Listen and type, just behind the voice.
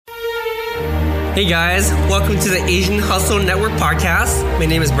Hey guys, welcome to the Asian Hustle Network podcast. My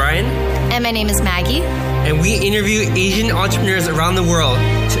name is Brian. And my name is Maggie. And we interview Asian entrepreneurs around the world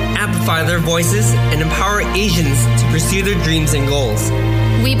to amplify their voices and empower Asians to pursue their dreams and goals.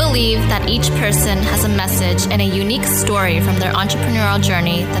 We believe that each person has a message and a unique story from their entrepreneurial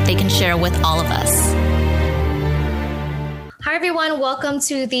journey that they can share with all of us. Hi, everyone. Welcome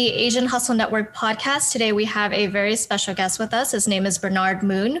to the Asian Hustle Network podcast. Today, we have a very special guest with us. His name is Bernard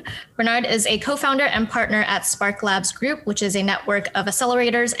Moon. Bernard is a co-founder and partner at Spark Labs Group, which is a network of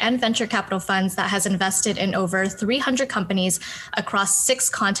accelerators and venture capital funds that has invested in over 300 companies across 6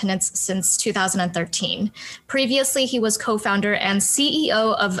 continents since 2013. Previously, he was co-founder and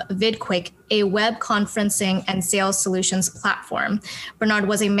CEO of VidQuick, a web conferencing and sales solutions platform. Bernard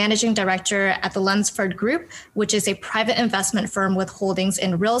was a managing director at the Lunsford Group, which is a private investment firm with holdings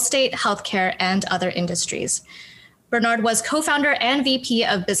in real estate, healthcare, and other industries. Bernard was co-founder and VP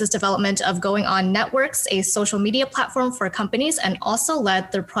of business development of Going On Networks, a social media platform for companies, and also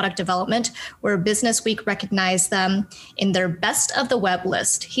led their product development, where Business Week recognized them in their Best of the Web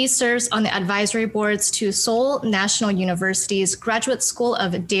list. He serves on the advisory boards to Seoul National University's Graduate School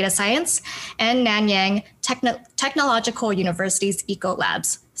of Data Science and Nanyang Technological University's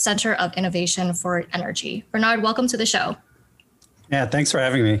Ecolabs, Center of Innovation for Energy. Bernard, welcome to the show. Yeah, thanks for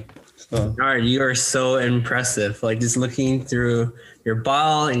having me. Bernard, you are so impressive. Like just looking through your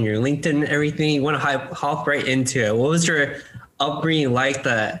bio and your LinkedIn and everything, you want to hop right into it. What was your upbringing like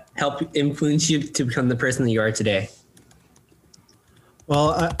that helped influence you to become the person that you are today?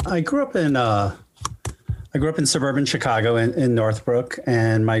 Well, I grew up in suburban Chicago in Northbrook,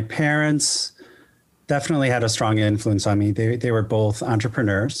 and my parents definitely had a strong influence on me. They were both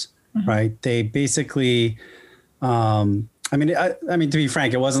entrepreneurs, right? They basically, I mean, to be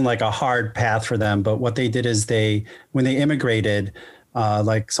frank, it wasn't like a hard path for them. But what they did is when they immigrated,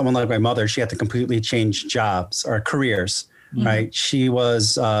 like someone like my mother, she had to completely change jobs or careers, right? She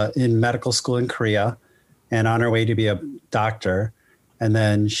was in medical school in Korea and on her way to be a doctor. And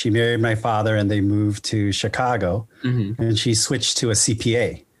then she married my father and they moved to Chicago and she switched to a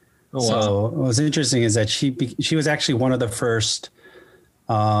CPA. Oh, wow. So what was interesting is that she was actually one of the first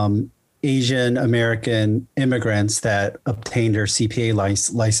Asian American immigrants that obtained her CPA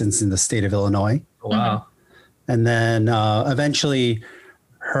license in the state of Illinois. Oh, wow. And then eventually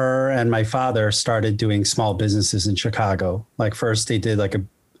her and my father started doing small businesses in Chicago. Like first they did like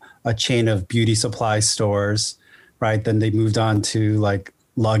a chain of beauty supply stores, right? Then they moved on to like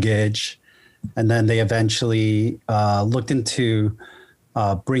luggage. And then they eventually looked into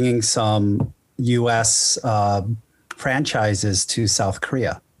bringing some US franchises to South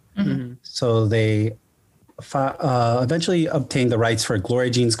Korea. So they eventually obtained the rights for Glory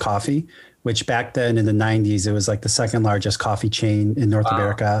Jeans Coffee, which back then in the 90s, it was like the second largest coffee chain in North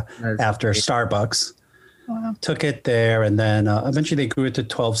America after Starbucks. Wow. Took it there. And then eventually they grew it to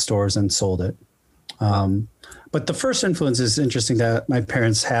 12 stores and sold it. But the first influence is interesting that my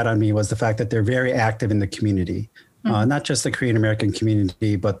parents had on me was the fact that they're very active in the community, not just the Korean American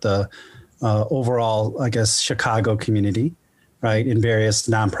community, but the overall, I guess, Chicago community. Right, in various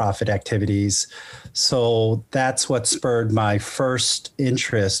nonprofit activities. So that's what spurred my first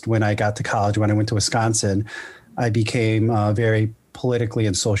interest when I got to college. When I went to Wisconsin, I became very politically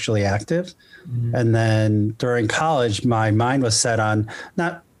and socially active. And then during college, my mind was set on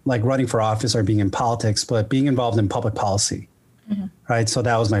not like running for office or being in politics, but being involved in public policy. Right, so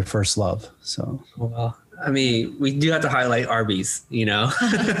that was my first love. So, well, I mean, we do have to highlight Arby's, you know.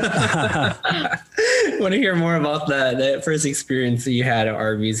 Want to hear more about that first experience that you had at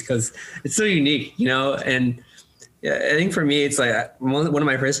Arby's because it's so unique, you know. And yeah, I think for me, it's like one of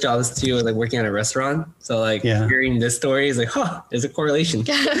my first jobs too, was like working at a restaurant. So like hearing this story is like, there's a correlation.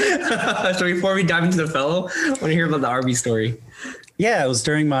 So before we dive into the fellow, I want to hear about the Arby's story. Yeah, it was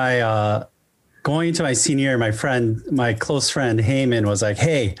during my going into my senior year. My close friend Heyman was like,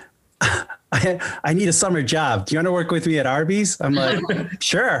 "Hey, I need a summer job. Do you want to work with me at Arby's?" I'm like,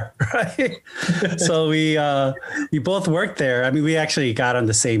 sure. Right. So we both worked there. I mean, we actually got on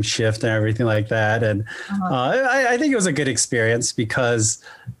the same shift and everything like that. And I think it was a good experience because,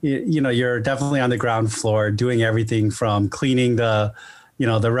 you're definitely on the ground floor doing everything from cleaning the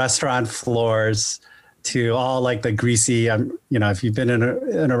restaurant floors to all like the greasy, if you've been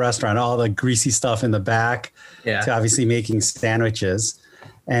in a restaurant, all the greasy stuff in the back to obviously making sandwiches.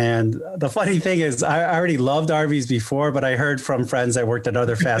 And the funny thing is I already loved Arby's before, but I heard from friends that worked at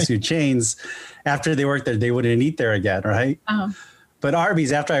other fast food chains after they worked there, they wouldn't eat there again. Right. But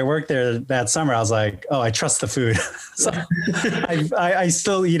Arby's, after I worked there that summer, I was like, oh, I trust the food. So I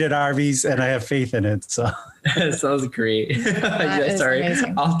still eat at Arby's and I have faith in it. So that sounds great. Sorry,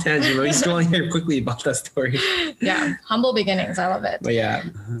 amazing. Off tangent, but we still want to hear quickly about that story. Yeah, humble beginnings. I love it. But yeah,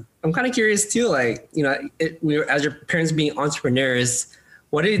 I'm kind of curious too. Like, you know, as your parents being entrepreneurs,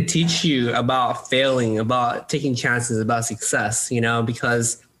 what did it teach you about failing, about taking chances, about success? You know,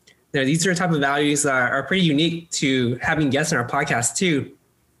 because these are the type of values that are pretty unique to having guests on our podcast too,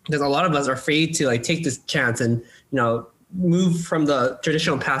 because a lot of us are afraid to like take this chance and, you know, move from the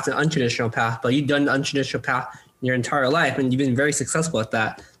traditional path to the untraditional path. But you've done the untraditional path your entire life and you've been very successful at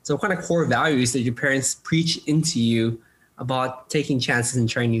that. So what kind of core values did your parents preach into you about taking chances and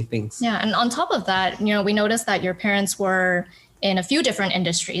trying new things? Yeah. And on top of that, you know, we noticed that your parents were in a few different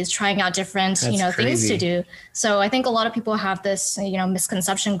industries, trying out different, things to do. So I think a lot of people have this,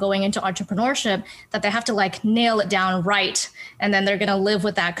 misconception going into entrepreneurship that they have to like nail it down right. And then they're going to live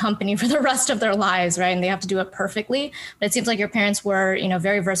with that company for the rest of their lives, right? And they have to do it perfectly. But it seems like your parents were,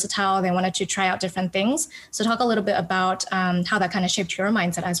 very versatile. They wanted to try out different things. So talk a little bit about how that kind of shaped your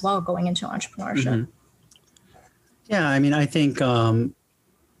mindset as well going into entrepreneurship. Mm-hmm. Yeah, I mean, I think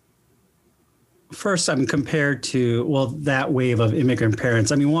first, I'm compared to, that wave of immigrant parents.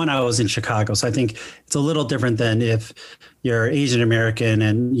 I mean, I was in Chicago, so I think it's a little different than if you're Asian American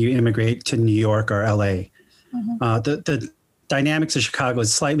and you immigrate to New York or LA. Mm-hmm. The dynamics of Chicago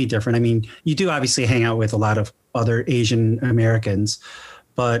is slightly different. I mean, you do obviously hang out with a lot of other Asian Americans,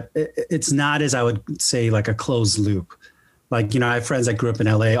 but it's not, as I would say, like a closed loop. Like, I have friends that grew up in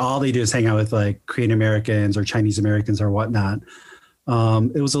LA. All they do is hang out with like Korean Americans or Chinese Americans or whatnot.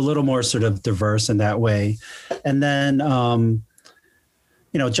 It was a little more sort of diverse in that way. And then,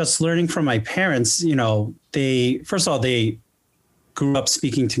 just learning from my parents, they grew up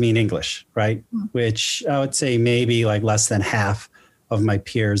speaking to me in English, right? Mm-hmm. Which I would say maybe like less than half of my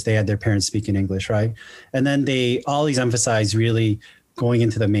peers, they had their parents speak in English, right? And then they always emphasize really going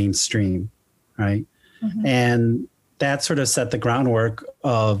into the mainstream, right? Mm-hmm. And that sort of set the groundwork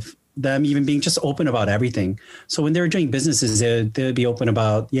of them even being just open about everything. So when they were doing businesses, they'd be open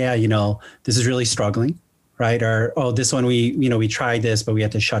about, this is really struggling, right? Or, oh, this one, we tried this, but we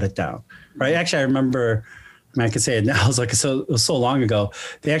had to shut it down, right? Actually, I remember, I could say it now, it was so long ago.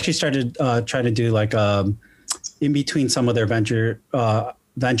 They actually started trying to do like, in between some of their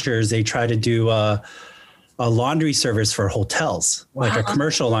ventures, they try to do a laundry service for hotels, like a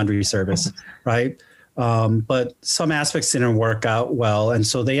commercial laundry service, right? But some aspects didn't work out well. And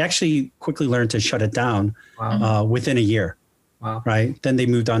so they actually quickly learned to shut it down within a year. Wow. Right. Then they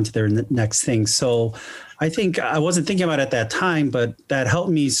moved on to their next thing. So I think I wasn't thinking about it at that time, but that helped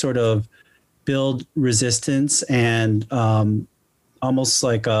me sort of build resistance and almost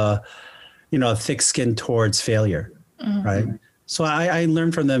like a thick skin towards failure. Mm-hmm. Right. So I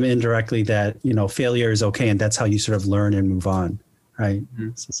learned from them indirectly that, failure is okay. And that's how you sort of learn and move on. Right. Mm-hmm.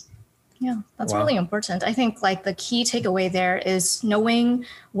 Yeah, that's really important. I think like the key takeaway there is knowing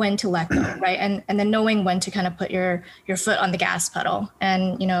when to let go, right? And then knowing when to kind of put your foot on the gas pedal.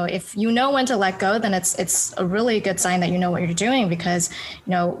 And, if you know when to let go, then it's a really good sign that you know what you're doing because,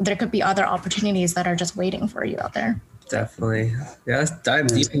 there could be other opportunities that are just waiting for you out there. Definitely. Yeah, let's dive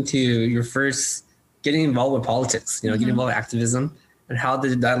deep into your first getting involved with politics, getting involved with activism. And how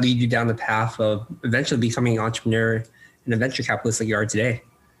did that lead you down the path of eventually becoming an entrepreneur and a venture capitalist like you are today?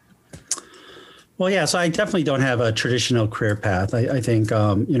 Well, yeah, so I definitely don't have a traditional career path. I think,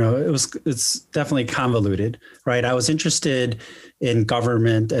 it's definitely convoluted, right? I was interested in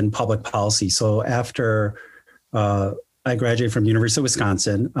government and public policy. So after I graduated from University of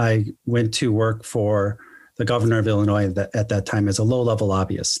Wisconsin, I went to work for the governor of Illinois at that time as a low-level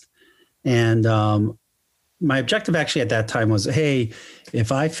lobbyist. And my objective actually at that time was, hey,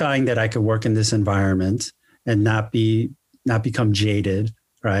 if I find that I could work in this environment and not become jaded,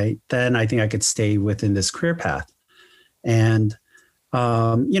 right, then I think I could stay within this career path. And,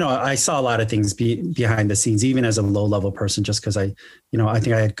 I saw a lot of things behind the scenes, even as a low level person, just because I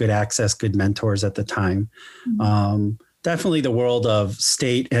think I had good access, good mentors at the time. Mm-hmm. Definitely the world of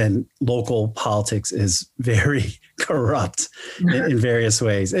state and local politics is very corrupt in various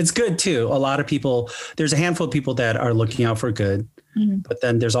ways. It's good too. There's a handful of people that are looking out for good, mm-hmm. but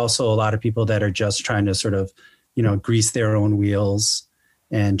then there's also a lot of people that are just trying to sort of, grease their own wheels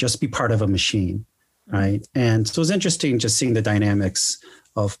and just be part of a machine, right? And so it was interesting just seeing the dynamics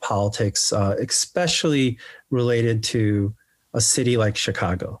of politics, especially related to a city like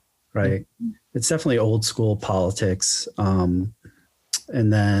Chicago, right? Mm-hmm. It's definitely old school politics. And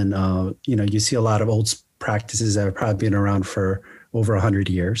then, you see a lot of old practices that have probably been around for over 100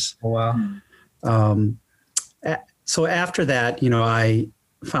 years. Oh, wow. So after that, I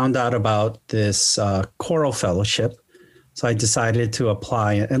found out about this Choral Fellowship. So I decided to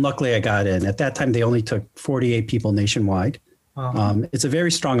apply, and luckily I got in. At that time, they only took 48 people nationwide. Wow. It's a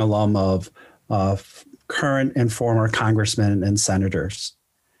very strong alum of current and former congressmen and senators,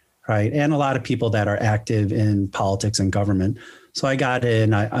 right? And a lot of people that are active in politics and government. So I got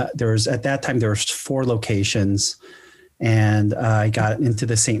in. At that time, there was 4 locations, and I got into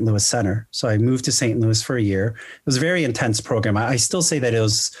the St. Louis Center. So I moved to St. Louis for a year. It was a very intense program. I still say that it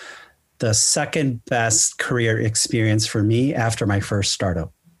was the second best career experience for me after my first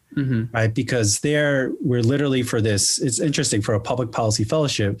startup, right? Because we're literally for this, it's interesting for a public policy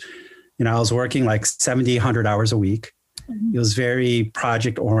fellowship. I was working like 70, 100 hours a week. It was very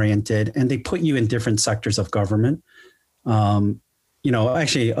project oriented, and they put you in different sectors of government. Different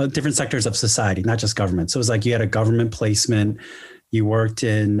sectors of society, not just government. So it was like you had a government placement, you worked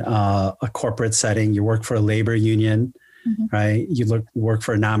in a corporate setting, you worked for a labor union, right? You work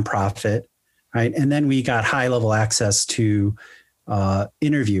for a nonprofit, right? And then we got high level access to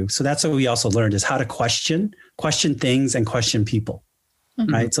interview. So that's what we also learned, is how to question things and question people,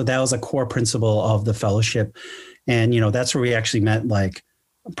 right? So that was a core principle of the fellowship. And, that's where we actually met like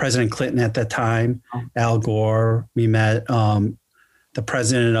President Clinton at that time, Al Gore. We met the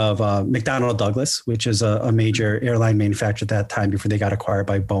president of McDonnell Douglas, which is a major airline manufacturer at that time before they got acquired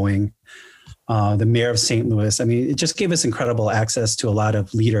by Boeing. The mayor of St. Louis. I mean, it just gave us incredible access to a lot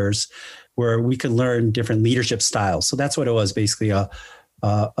of leaders where we could learn different leadership styles. So that's what it was, basically a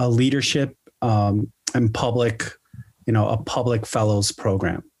leadership and public, a public fellows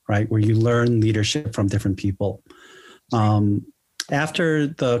program, right? Where you learn leadership from different people. After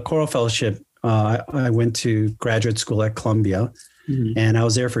the Choral Fellowship, I went to graduate school at Columbia, and I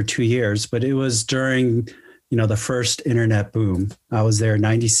was there for 2 years, but it was during the first internet boom. I was there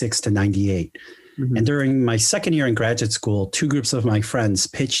 96 to 98. And during my second year in graduate school, 2 groups of my friends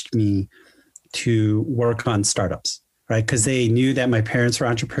pitched me to work on startups, right? Because they knew that my parents were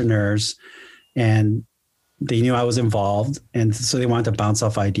entrepreneurs and they knew I was involved. And so they wanted to bounce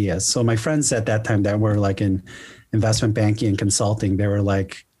off ideas. So my friends at that time that were like in investment banking and consulting, they were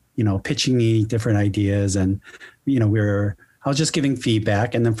like, pitching me different ideas. And, I was just giving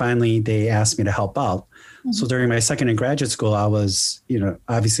feedback. And then finally they asked me to help out. So during my second in graduate school, I was,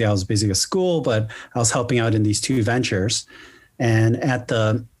 obviously I was busy with school, but I was helping out in these 2 ventures. And at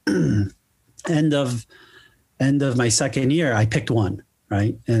the end of my second year, I picked one,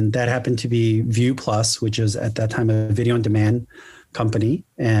 right? And that happened to be View Plus, which is at that time a video on demand company.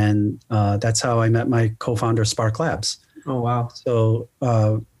 And that's how I met my co-founder, Spark Labs. Oh, wow. So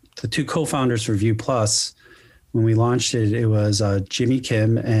the 2 co-founders for View Plus, when we launched it, it was Jimmy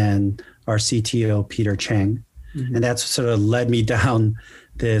Kim and our CTO, Peter Chang. And that's sort of led me down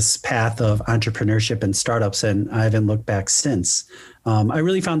this path of entrepreneurship and startups. And I haven't looked back since. I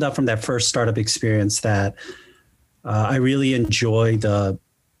really found out from that first startup experience that I really enjoy the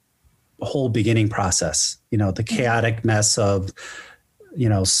whole beginning process, the chaotic mess of,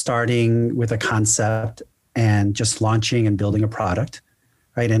 starting with a concept and just launching and building a product,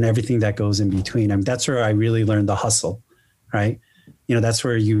 right? And everything that goes in between. I mean, that's where I really learned the hustle, right? That's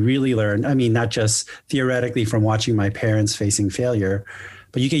where you really learn. I mean, not just theoretically from watching my parents facing failure,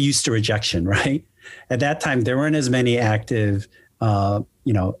 but you get used to rejection, right? At that time, there weren't as many active,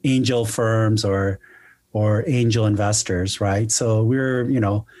 angel firms or angel investors, right? So we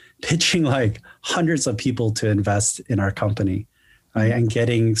were, pitching like hundreds of people to invest in our company, right? And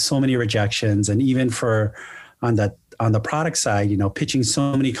getting so many rejections. And even on the product side, pitching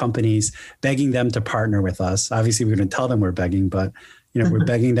so many companies, begging them to partner with us. Obviously, we didn't tell them we're begging, but we're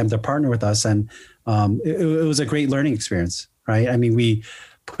begging them to partner with us. And it was a great learning experience, right? I mean, we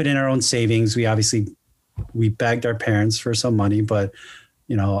put in our own savings. We begged our parents for some money, but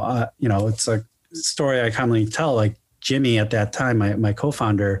it's a story I commonly tell. Like Jimmy at that time, my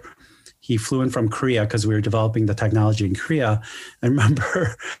co-founder, he flew in from Korea because we were developing the technology in Korea. I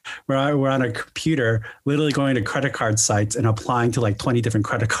remember we're on a computer, literally going to credit card sites and applying to like 20 different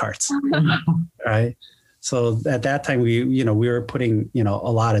credit cards, right? So at that time, we were putting, a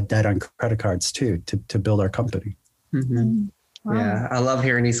lot of debt on credit cards too, to build our company. Wow. Yeah, I love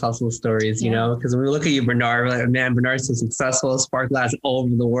hearing these hustle stories, because when we look at you, Bernard, we're like, man, Bernard's so successful, Spark Labs all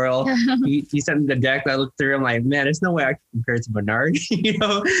over the world. You sent me the deck that I looked through. I'm like, man, there's no way I can compare it to Bernard.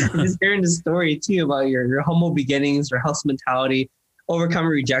 Just hearing the story too about your humble beginnings, your hustle mentality,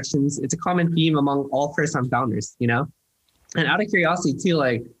 overcoming rejections. It's a common theme among all first-time founders, And out of curiosity too,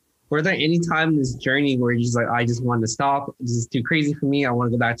 like, were there any time in this journey where you're just like, I just wanted to stop. This is too crazy for me. I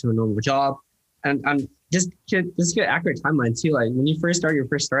want to go back to a normal job. And just get accurate timeline too. Like when you first started your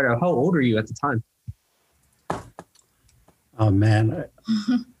first startup, how old were you at the time? Oh man,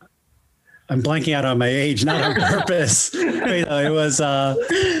 I'm blanking out on my age, not on purpose. Wait, no, it was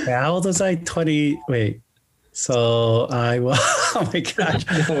how old was I? 20. Wait, so I was. Oh my gosh,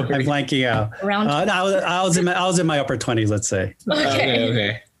 I'm blanking out. Around. No, I was in my upper 20s, let's say.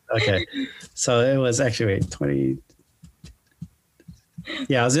 Okay. So it was actually 20.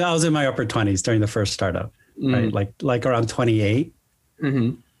 Yeah, I was in my upper 20s during the first startup, right? Like around 28.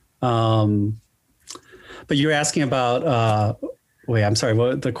 But you were asking about. Wait, I'm sorry.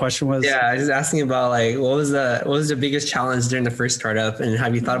 What the question was? Yeah, I was just asking about like what was the biggest challenge during the first startup, and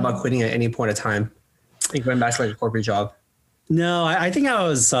have you thought about quitting at any point of time? Like going back to like a corporate job. No, I think I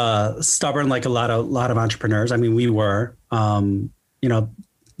was stubborn, like a lot of entrepreneurs. I mean, we were.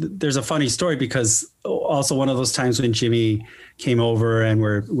 There's a funny story because also one of those times when Jimmy came over and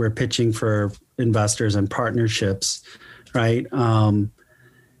we're pitching for investors and partnerships, right?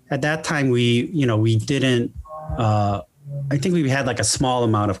 At that time, we didn't. I think we had like a small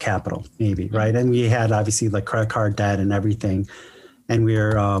amount of capital, maybe, right? And we had obviously like credit card debt and everything, and we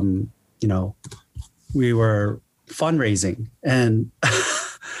were fundraising, and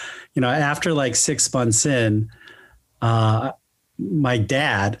after like 6 months in, my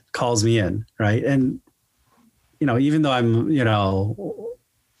dad calls me in, right? And even though I'm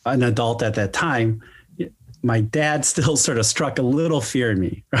an adult at that time, my dad still sort of struck a little fear in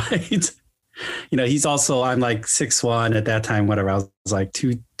me, right? He's also, I'm like 6'1" at that time, whatever. I was like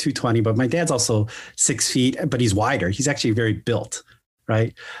 220, but my dad's also 6 feet, but he's wider. He's actually very built,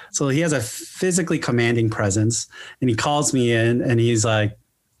 right? So he has a physically commanding presence, and he calls me in and he's like,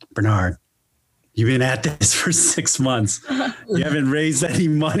 Bernard, you've been at this for 6 months. You haven't raised any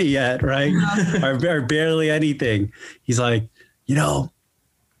money yet, right? or barely anything. He's like,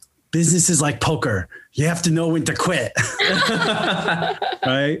 business is like poker. You have to know when to quit.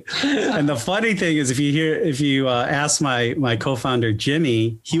 Right. And the funny thing is, if you ask my co-founder,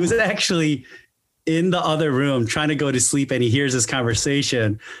 Jimmy, he was actually in the other room trying to go to sleep, and he hears this conversation,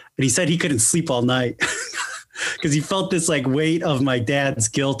 and he said he couldn't sleep all night because he felt this like weight of my dad's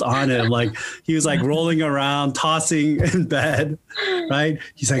guilt on him. Like he was like rolling around, tossing in bed. Right.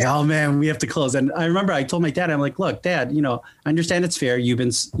 He's like, oh man, we have to close. And I remember I told my dad, I'm like, look, Dad, I understand it's fair. You've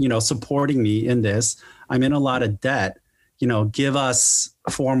been, supporting me in this. I'm in a lot of debt, give us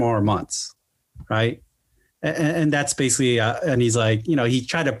 4 more months. Right. And that's basically, and he's like, he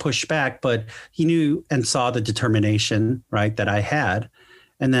tried to push back, but he knew and saw the determination, right, that I had.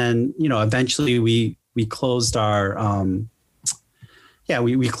 And then, eventually we closed our,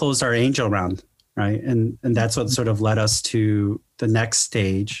 we closed our angel round, right? And that's what sort of led us to the next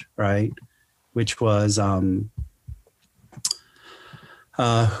stage, right? Which was,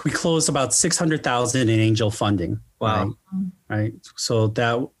 we closed about 600,000 in angel funding. Wow. Right. So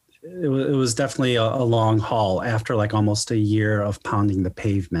that it was definitely a long haul after like almost a year of pounding the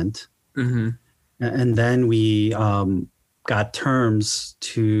pavement. And then we, got terms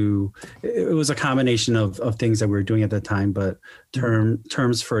to, it was a combination of things that we were doing at the time, but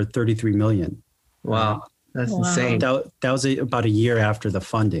terms for 33 million. Wow. That's insane. That was about a year after the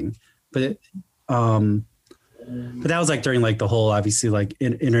funding, but that was like during like the whole, obviously like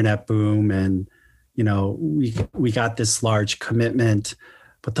internet boom. And, we got this large commitment,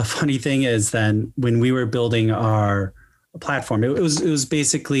 but the funny thing is then when we were building our platform, it was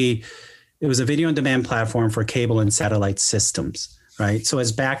basically, it was a video on demand platform for cable and satellite systems, right? So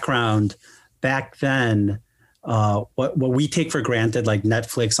as background, back then, what we take for granted, like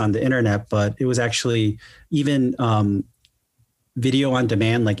Netflix on the internet, but it was actually even video on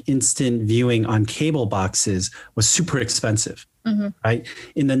demand, like instant viewing on cable boxes was super expensive, right?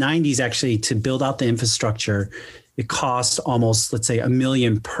 In the 90s, actually, to build out the infrastructure, it cost almost, let's say, $1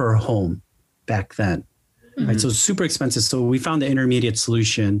 million per home back then, right? So it was super expensive. So we found the intermediate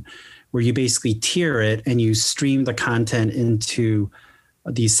solution where you basically tier it and you stream the content into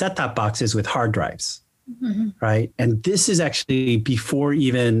these set-top boxes with hard drives, right? And this is actually before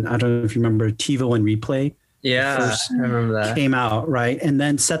even, I don't know if you remember TiVo and Replay. Yeah, I remember that. Came out, right? And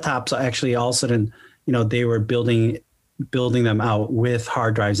then set-tops actually all of a sudden, they were building them out with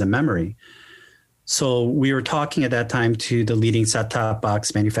hard drives and memory. So we were talking at that time to the leading set-top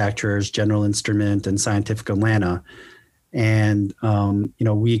box manufacturers, General Instrument and Scientific Atlanta. And,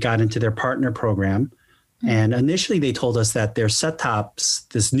 we got into their partner program, and initially they told us that their set-tops,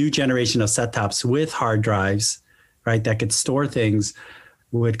 this new generation of set-tops with hard drives, right, that could store things,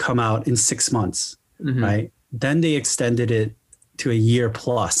 would come out in 6 months, right? Then they extended it to a year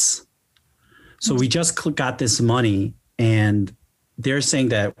plus. So we just got this money, and they're saying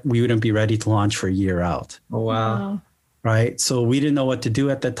that we wouldn't be ready to launch for a year out. Oh, wow. right? So we didn't know what to do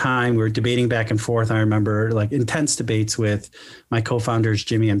at the time. We were debating back and forth. I remember like intense debates with my co-founders,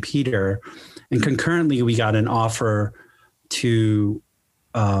 Jimmy and Peter. And concurrently, we got an offer to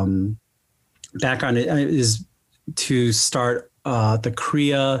background is to start the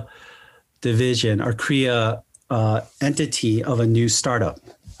Korea division or Korea entity of a new startup,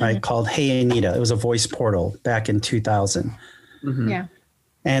 right? Called Hey Anita. It was a voice portal back in 2000. Mm-hmm. Yeah.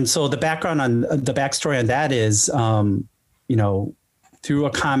 And so the background on the backstory on that is, through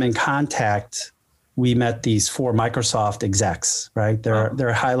a common contact, we met these 4 Microsoft execs, right?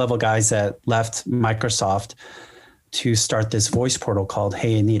 They're high level guys that left Microsoft to start this voice portal called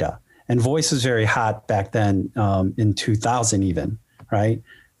Hey Anita. And voice was very hot back then, in 2000 even, right?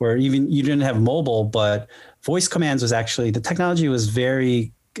 Where even you didn't have mobile, but voice commands was actually, the technology was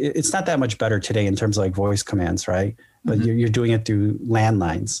it's not that much better today in terms of like voice commands, right? But you're doing it through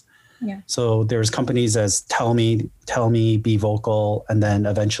landlines. Yeah. So there's companies as Tell Me, Be Vocal, and then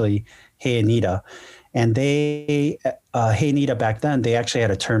eventually Hey Anita. And Hey Anita back then, they actually had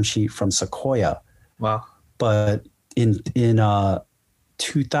a term sheet from Sequoia. Wow. But in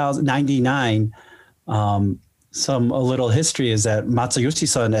 2099, a little history is that Masayoshi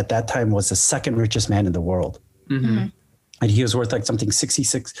Son at that time was the second richest man in the world. Mm-hmm. And he was worth like something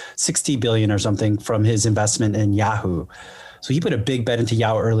 60 billion or something from his investment in Yahoo. So he put a big bet into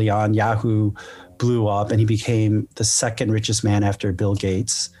Yahoo early on. Yahoo blew up and he became the second richest man after Bill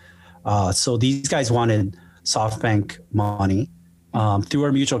Gates. So these guys wanted SoftBank money through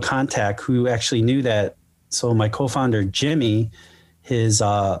our mutual contact who actually knew that. So my co-founder, Jimmy, his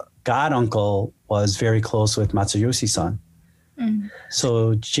god uncle was very close with Masayoshi Son.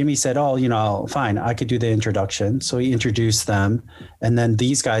 So Jimmy said, fine, I could do the introduction. So he introduced them. And then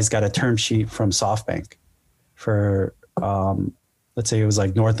these guys got a term sheet from SoftBank for, let's say it was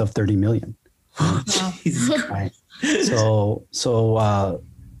like north of 30 million. Right?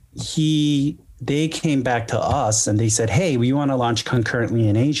 They came back to us and they said, hey, we want to launch concurrently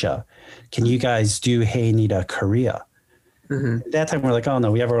in Asia. Can you guys do Hey Anita Korea? Mm-hmm. At that time, we're like, oh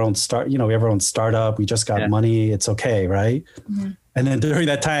no, we have our own we have our own startup. We just got money. It's okay, right? Mm-hmm. And then during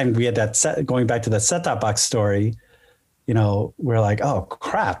that time, we had that going back to the set-top box story, we're like, oh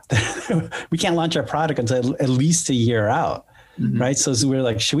crap, we can't launch our product until at least a year out, right? So we're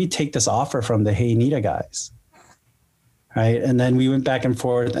like, should we take this offer from the Hey Anita guys? Right? And then we went back and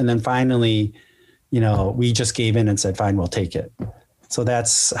forth. And then finally, we just gave in and said, fine, we'll take it. So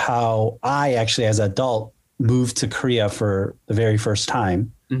that's how I actually, as an adult, moved to Korea for the very first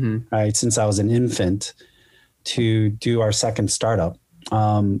time, right? Since I was an infant to do our second startup.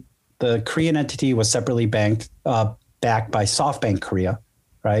 The Korean entity was separately backed by SoftBank Korea,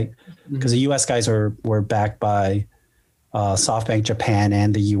 right? Because the US guys were backed by SoftBank Japan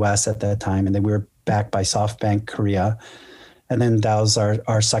and the US at that time. And then we were backed by SoftBank Korea. And then that was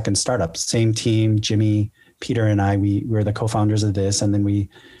our second startup. Same team, Jimmy, Peter, and I, we were the co-founders of this. And then we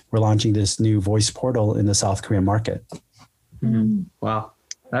were launching this new voice portal in the South Korean market. Mm-hmm. Wow.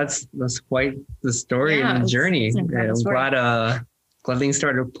 That's quite the story and the journey. And I'm glad things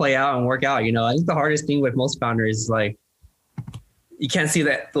started to play out and work out. I think the hardest thing with most founders is like, you can't see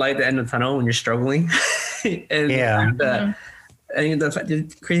that light at the end of the tunnel when you're struggling. And I think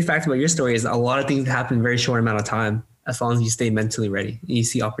the crazy fact about your story is a lot of things happen in a very short amount of time, as long as you stay mentally ready and you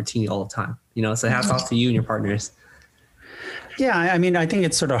see opportunity all the time. So hats off to you and your partners. Yeah, I mean, I think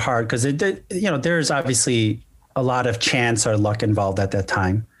it's sort of hard because there's obviously a lot of chance or luck involved at that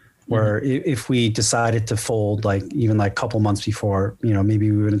time. Where if we decided to fold, even a couple months before,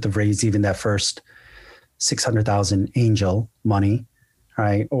 maybe we wouldn't have raised even that first 600,000 angel money,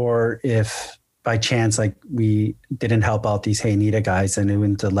 right? Or if by chance, we didn't help out these Hey Anita guys, and it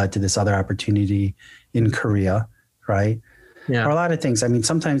wouldn't have led to this other opportunity in Korea, right? Yeah. Or a lot of things. I mean,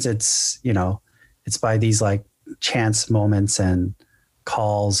 sometimes it's by these chance moments and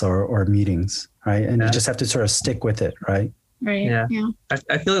calls or meetings, right? And you just have to sort of stick with it, right? Right. Yeah.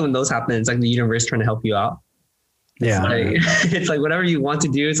 I feel like when those happen, it's like the universe trying to help you out. It's like whatever you want to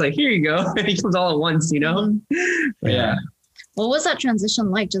do, it's like, here you go. It comes all at once, Yeah. What was that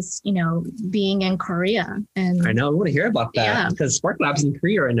transition like? Just, being in Korea? And I know, I want to hear about that because Spark Labs in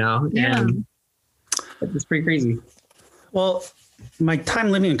Korea right now. Yeah. And it's pretty crazy. Well, my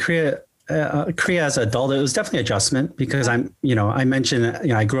time living in Korea as an adult, it was definitely an adjustment because I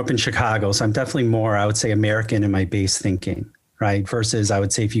mentioned, I grew up in Chicago, so I'm definitely more, I would say, American in my base thinking, right? Versus I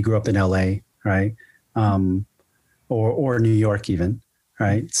would say if you grew up in LA, right? Or New York even,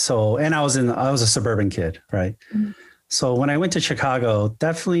 right? So, and I was a suburban kid, right? Mm-hmm. So when I went to Chicago,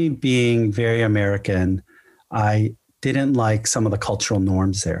 definitely being very American, I didn't like some of the cultural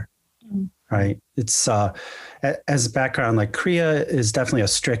norms there, right? It's, as background, like Korea is definitely a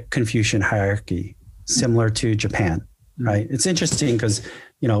strict Confucian hierarchy, similar to Japan, right? It's interesting because,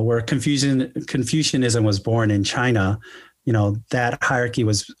 where Confucianism was born in China, that hierarchy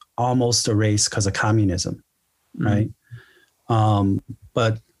was almost erased because of communism, right?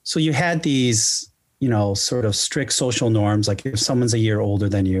 But so you had these, sort of strict social norms, like if someone's a year older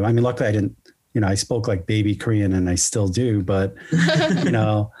than you. I mean, luckily I didn't, I spoke like baby Korean and I still do, but,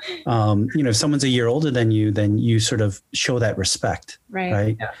 if someone's a year older than you, then you sort of show that respect,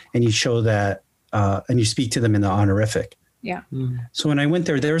 right? Yeah. And you show that, and you speak to them in the honorific. Yeah. So when I went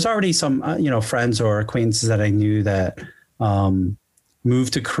there was already some, friends or acquaintances that I knew that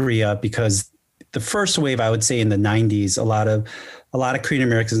moved to Korea because the first wave, I would say in the 90s, a lot of Korean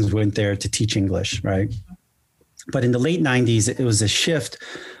Americans went there to teach English, right? But in the late 90s, it was a shift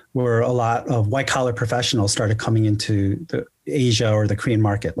where a lot of white collar professionals started coming into the Asia or the Korean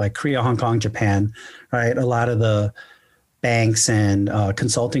market, like Korea, Hong Kong, Japan, right? A lot of the banks and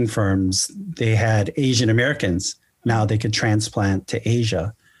consulting firms, they had Asian Americans. Now they could transplant to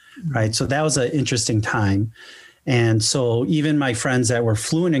Asia, right? So that was an interesting time. And so even my friends that were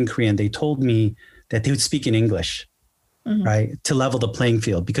fluent in Korean, they told me that they would speak in English, right? To level the playing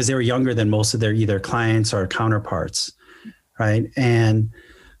field because they were younger than most of their either clients or counterparts, right? And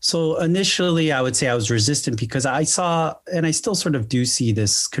so initially I would say I was resistant because I saw, and I still sort of do see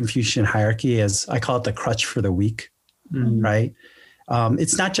this Confucian hierarchy as I call it the crutch for the weak, right?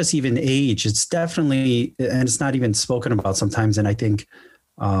 It's not just even age, it's definitely, and it's not even spoken about sometimes. And I think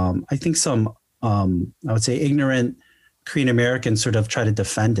some, I would say ignorant Korean Americans sort of try to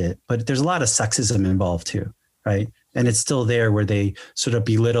defend it, but there's a lot of sexism involved too, right? And it's still there where they sort of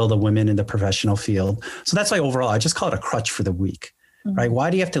belittle the women in the professional field. So that's why overall, I just call it a crutch for the weak, right? Why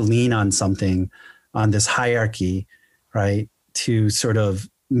do you have to lean on something, on this hierarchy, right? To sort of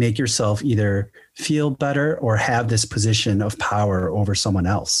make yourself either feel better or have this position of power over someone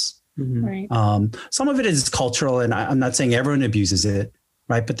else. Right. Some of it is cultural, and I'm not saying everyone abuses it,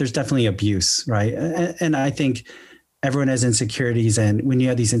 right? But there's definitely abuse, right? And I think everyone has insecurities, and when you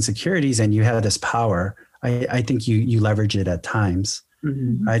have these insecurities and you have this power, I think you leverage it at times,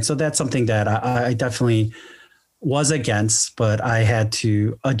 right? So that's something that I definitely was against, but I had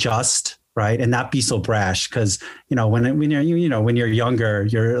to adjust, right, and not be so brash because when you're younger,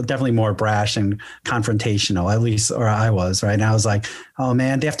 you're definitely more brash and confrontational, at least, or I was, right? And I was like, oh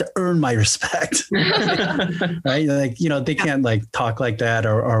man, they have to earn my respect, right? Like they can't like talk like that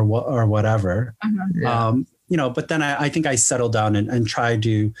or whatever, But then I think I settled down and tried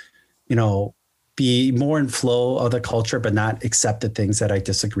to, be more in flow of the culture, but not accept the things that I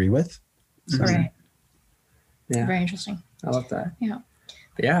disagree with. Right. Yeah. Very interesting. I love that. Yeah.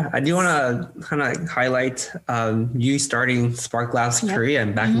 Yeah, I do want to kind of highlight you starting Spark Labs Korea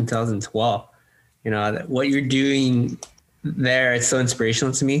back in 2012. What you're doing there is so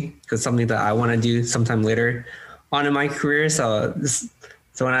inspirational to me because something that I want to do sometime later on in my career. So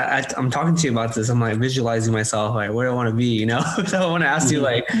when I'm talking to you about this, I'm like visualizing myself, like where do I want to be, So I want to ask you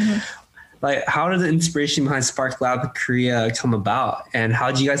like how did the inspiration behind Spark Lab Korea come about? And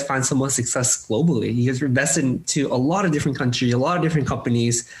how do you guys find so much success globally? You guys were invested into a lot of different countries, a lot of different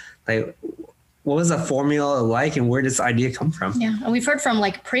companies. Like what was the formula like and where did this idea come from? Yeah. And we've heard from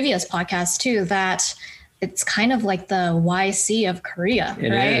like previous podcasts too, that it's kind of like the YC of Korea, It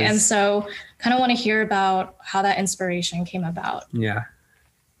right? is. And so kind of want to hear about how that inspiration came about. Yeah.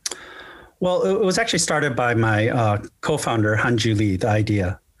 Well, it was actually started by my co-founder, Hanju Lee, the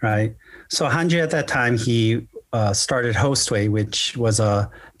idea, right? So Hanju at that time, he started Hostway, which was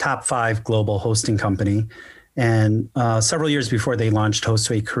a top 5 global hosting company. And several years before they launched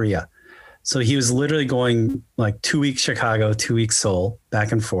Hostway Korea. So he was literally going like 2 weeks Chicago, 2 weeks Seoul,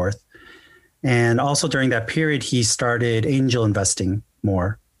 back and forth. And also during that period, he started angel investing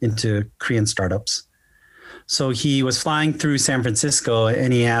more into Korean startups. So he was flying through San Francisco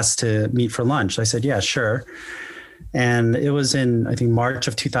and he asked to meet for lunch. I said, yeah, sure. And it was in, I think, March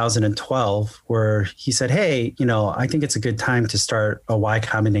of 2012, where he said, hey, I think it's a good time to start a Y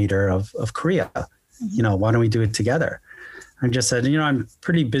Combinator of Korea. Why don't we do it together? I just said, I'm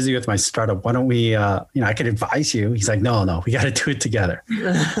pretty busy with my startup. Why don't we, I could advise you. He's like, no, we got to do it together.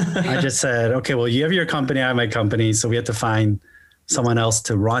 I just said, okay, well, you have your company, I have my company. So we have to find someone else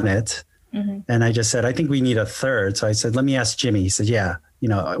to run it. And I just said, I think we need a third. So I said, let me ask Jimmy. He said, yeah,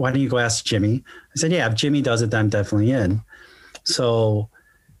 why don't you go ask Jimmy? I said, yeah, if Jimmy does it, then I'm definitely in. So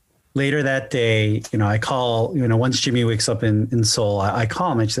later that day, I call, once Jimmy wakes up in Seoul, I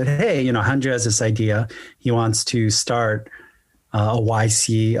call him. I said, hey, Hanju has this idea. He wants to start a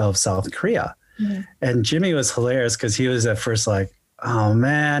YC of South Korea. And Jimmy was hilarious because he was at first like, oh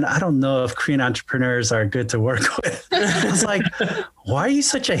man, I don't know if Korean entrepreneurs are good to work with. I was like, why are you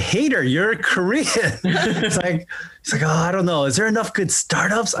such a hater? You're Korean. He's like, oh, I don't know. Is there enough good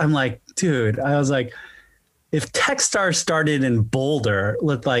startups? I'm like, dude, I was like, if Techstars started in Boulder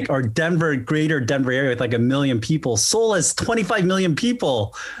with like, or Denver, greater Denver area with like 1 million people, Seoul has 25 million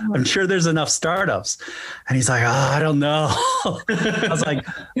people. I'm sure there's enough startups. And he's like, oh, I don't know. I was like,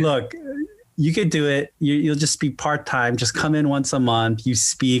 look, you could do it. You'll just be part-time. Just come in once a month. You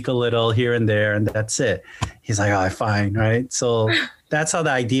speak a little here and there, and that's it. He's like, oh, fine. Right. So that's how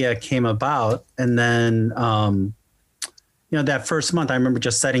the idea came about. And then, that first month, I remember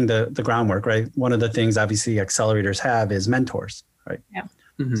just setting the groundwork, right? One of the things obviously accelerators have is mentors, right? Yeah.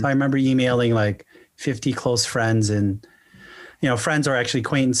 Mm-hmm. So I remember emailing like 50 close friends, and, friends are actually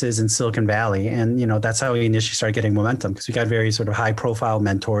acquaintances in Silicon Valley. And, that's how we initially started getting momentum, because we got very sort of high profile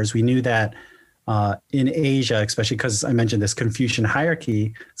mentors. We knew that in Asia, especially because I mentioned this Confucian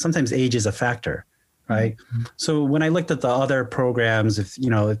hierarchy, sometimes age is a factor, right? Mm-hmm. So when I looked at the other programs, if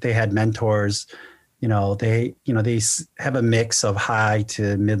they had mentors, they have a mix of high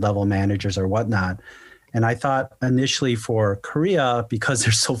to mid-level managers or whatnot. And I thought initially for Korea, because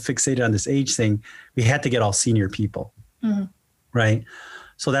they're so fixated on this age thing, we had to get all senior people, right?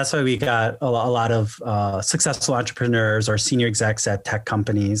 So that's why we got a lot of successful entrepreneurs or senior execs at tech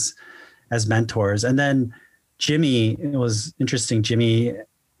companies as mentors. And then Jimmy, it was interesting. Jimmy,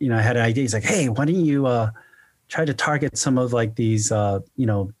 had an idea. He's like, hey, why don't you try to target some of like these,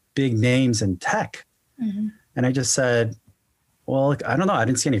 big names in tech? Mm-hmm. And I just said, well, I don't know. I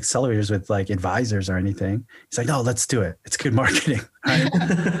didn't see any accelerators with like advisors or anything. He's like, no, let's do it. It's good marketing. Right?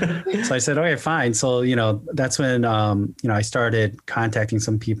 So I said, okay, fine. So, that's when, I started contacting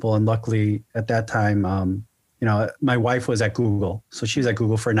some people. And luckily at that time, my wife was at Google. So she was at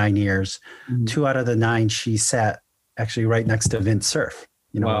Google for 9 years. Mm-hmm. 2 out of the 9, she sat actually right next to Vint Cerf,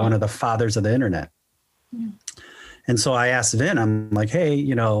 wow. one of the fathers of the internet. Mm-hmm. And so I asked Vin, I'm like, hey,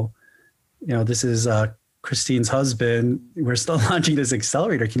 this is Christine's husband. We're still launching this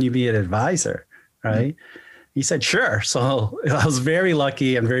accelerator. Can you be an advisor? Right. Mm-hmm. He said, sure. So I was very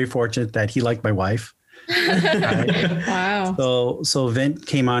lucky and very fortunate that he liked my wife. Right? Wow. So Vint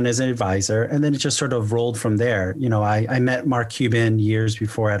came on as an advisor, and then it just sort of rolled from there. I met Mark Cuban years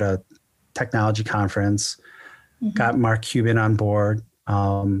before at a technology conference, got Mark Cuban on board.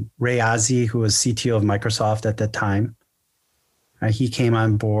 Ray Ozzie, who was CTO of Microsoft at that time, he came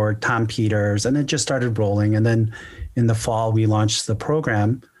on board, Tom Peters, and it just started rolling. And then in the fall, we launched the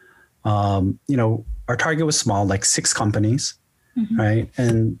program. Our target was small, like 6 companies, right?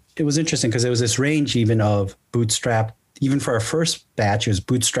 And it was interesting because there was this range even of bootstrap. Even for our first batch, it was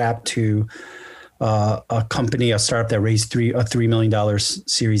bootstrap to a company, a startup that raised a $3 million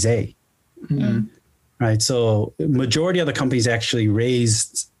Series A. Mm-hmm. Right. So majority of the companies actually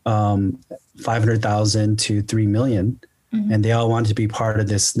raised 500,000 to 3 million, and they all wanted to be part of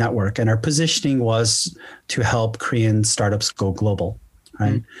this network. And our positioning was to help Korean startups go global.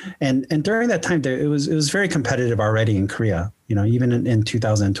 Right. And during that time, it was very competitive already in Korea. Even in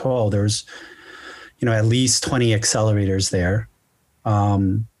 2012, there was, at least 20 accelerators there.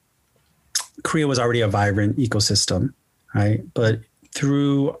 Korea was already a vibrant ecosystem. Right. But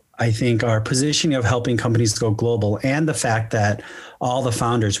through, I think, our positioning of helping companies go global and the fact that all the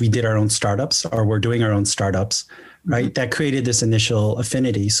founders, we did our own startups or we're doing our own startups, right? That created this initial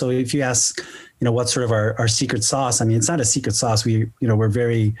affinity. So if you ask, what's sort of our secret sauce, I mean, it's not a secret sauce. We're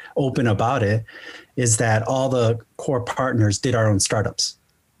very open about it, is that all the core partners did our own startups,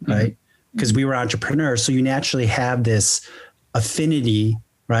 right? Because we were entrepreneurs. So you naturally have this affinity,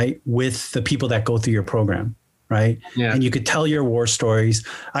 right, with the people that go through your program. Right. Yeah. And you could tell your war stories.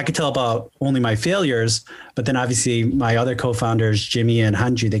 I could tell about only my failures, but then obviously my other co-founders, Jimmy and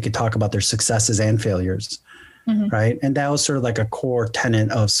Hanju, they could talk about their successes and failures. Right. And that was sort of like a core tenet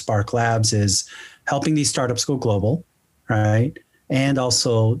of Spark Labs, is helping these startups go global. Right. And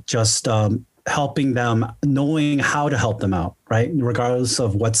also just helping them, knowing how to help them out. Right. Regardless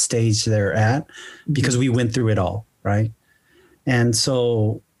of what stage they're at, because we went through it all. Right. And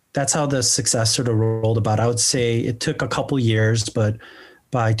so that's how the success sort of rolled about. I would say it took a couple years, but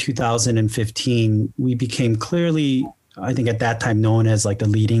by 2015, we became clearly, I think at that time, known as like the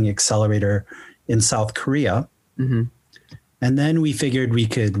leading accelerator in South Korea. Mm-hmm. And then we figured we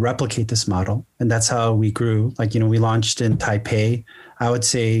could replicate this model. And that's how we grew. Like, we launched in Taipei. I would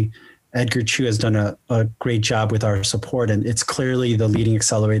say Edgar Chu has done a great job with our support. And it's clearly the leading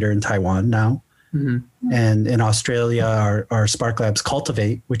accelerator in Taiwan now. Mm-hmm. And in Australia, our Spark Labs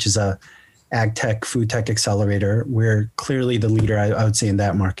Cultivate, which is a ag tech, food tech accelerator, we're clearly the leader, I would say, in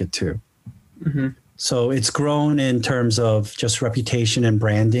that market too. Mm-hmm. So it's grown in terms of just reputation and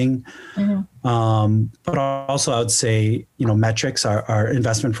branding. But also I would say, metrics, our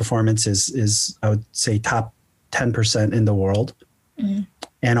investment performance is I would say top 10% in the world.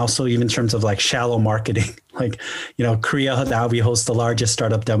 And also even in terms of like shallow marketing, like, Korea, now we host the largest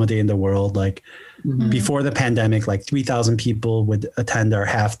startup demo day in the world. Like before the pandemic, like 3,000 people would attend our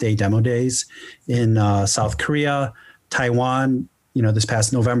half day demo days in South Korea, Taiwan. This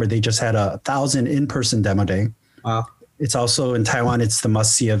past November, they just had 1,000 in-person demo day. Wow. It's also in Taiwan. It's the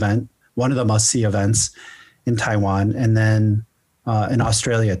must-see event, one of the must-see events in Taiwan, and then in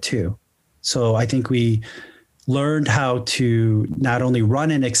Australia too. So I think we learned how to not only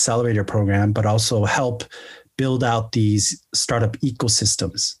run an accelerator program, but also help build out these startup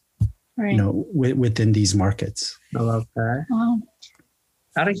ecosystems, within these markets. I love that. Wow.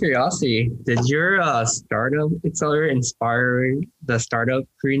 Out of curiosity, did your startup accelerator inspire the startup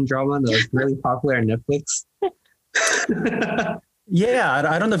Korean drama that was really popular on Netflix? Yeah,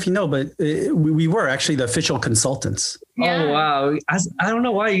 I don't know if you know, but we were actually the official consultants. Yeah. Oh, wow. I don't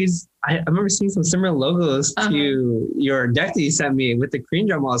know why I remember seeing some similar logos to your deck that you sent me with the Korean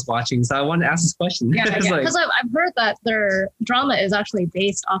drama I was watching. So I wanted to ask this question. Yeah, because I've heard that their drama is actually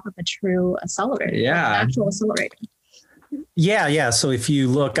based off of a true accelerator. Yeah. Like an actual accelerator. Yeah. So if you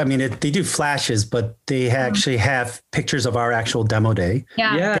look, I mean, they do flashes, but they actually have pictures of our actual demo day.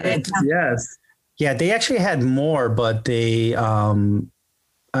 Yeah. Yes. Yeah, they actually had more, but they,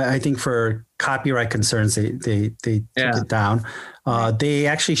 I think for copyright concerns, they took it down. They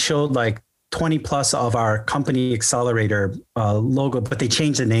actually showed like 20 plus of our company accelerator logo, but they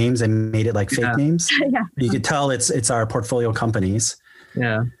changed the names and made it like fake names. You could tell it's our portfolio companies.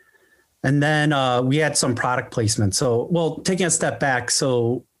 Yeah. And then we had some product placement. So, taking a step back.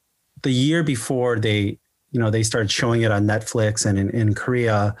 So the year before they started showing it on Netflix and in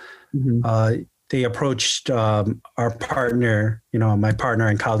Korea, they approached our partner, my partner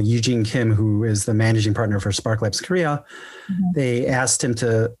and colleague, Eugene Kim, who is the managing partner for Spark Labs Korea. They asked him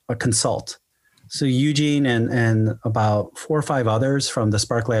to consult. So Eugene and about 4 or 5 others from the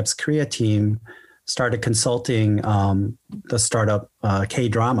Spark Labs Korea team started consulting the startup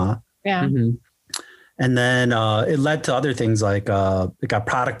K-drama. Yeah. And then it led to other things like it got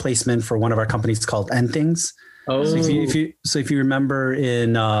product placement for one of our companies called Nthings. Oh. So if you remember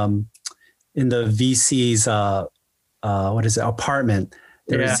in the VC's apartment,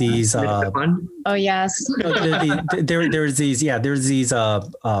 there was these oh yes. there's these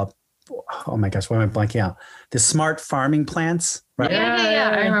oh my gosh, why am I blanking out? The smart farming plants, right?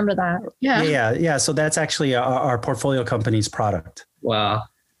 Yeah. I remember that. Yeah. So that's actually our portfolio company's product. Wow.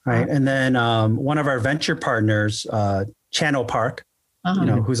 Right. And then one of our venture partners, Channel Park,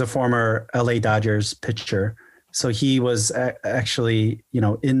 who's a former LA Dodgers pitcher. So he was actually,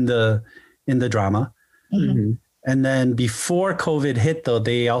 in the drama. And then before COVID hit, though,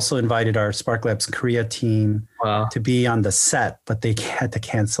 they also invited our Spark Labs Korea team to be on the set, but they had to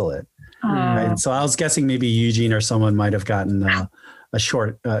cancel it. Right? So I was guessing maybe Eugene or someone might have gotten a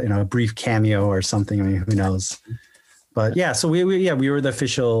short, a brief cameo or something. I mean, who knows? But yeah, so we were the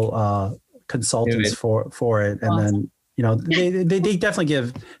official consultants for it, and then they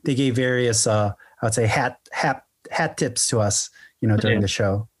definitely gave various I would say hat tips to us during the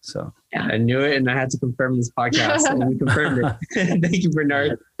show. So I knew it, and I had to confirm this podcast, and we confirmed it. Thank you,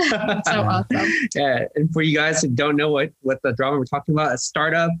 Bernard. So awesome. Yeah, and for you guys who don't know what the drama we're talking about, a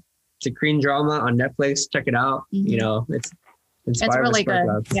startup, it's a Korean drama on Netflix. Check it out. It's really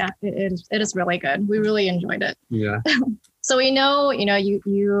good. Yeah, it is really good. We really enjoyed it. Yeah. So we know,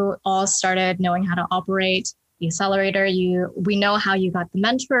 you all started knowing how to operate the accelerator. We know how you got the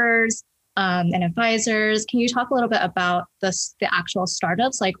mentors and advisors. Can you talk a little bit about the actual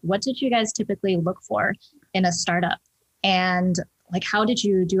startups? Like, what did you guys typically look for in a startup? And like, how did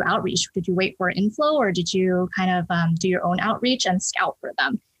you do outreach? Did you wait for inflow, or did you kind of do your own outreach and scout for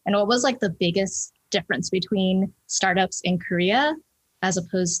them? And what was like the biggest difference between startups in Korea as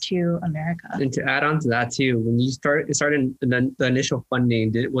opposed to America? And to add on to that too, when you started the initial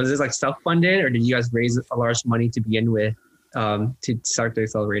funding, was this like self-funded, or did you guys raise a large money to begin with to start the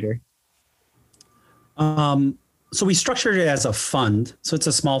accelerator? So we structured it as a fund. So it's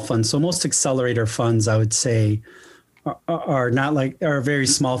a small fund. So most accelerator funds, I would say, are very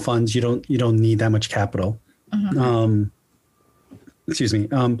small funds. You don't need that much capital. Excuse me.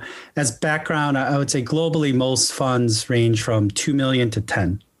 As background, I would say globally, most funds range from 2 million to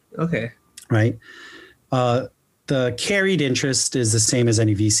 10. Okay. Right. The carried interest is the same as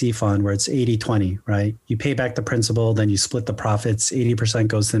any VC fund, where it's 80-20, right? You pay back the principal, then you split the profits. 80%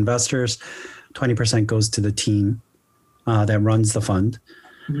 goes to investors, 20% goes to the team that runs the fund.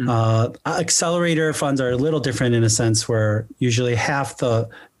 Accelerator funds are a little different in a sense where usually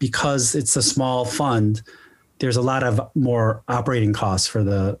because it's a small fund, there's a lot of more operating costs for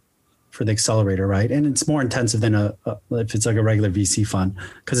the accelerator, right? And it's more intensive than if it's like a regular VC fund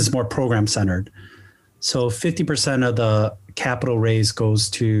because it's more program centered. So 50% of the capital raise goes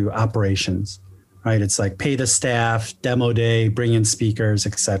to operations, right? It's like pay the staff, demo day, bring in speakers,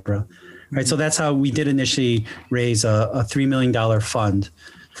 et cetera. Right. So that's how we did initially raise a $3 million fund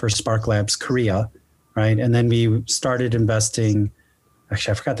for Spark Labs Korea. Right. And then we started investing.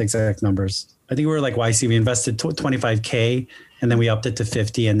 Actually, I forgot the exact numbers. I think we were like YC. We invested 25K and then we upped it to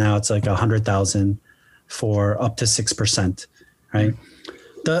 50. And now it's like 100,000 for up to 6%. Right.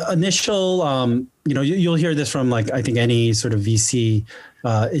 The initial, you'll hear this from like, I think any sort of VC,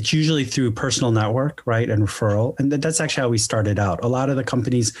 it's usually through personal network, right? And referral. And that's actually how we started out. A lot of the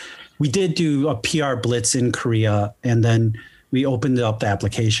companies, we did do a PR blitz in Korea, and then we opened up the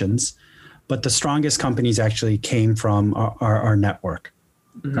applications. But the strongest companies actually came from our network,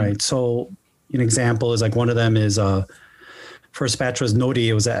 right? So an example is like one of them is first batch was Nodi.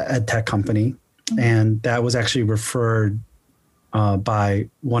 It was an ed tech company. And that was actually referred by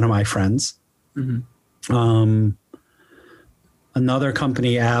one of my friends. Another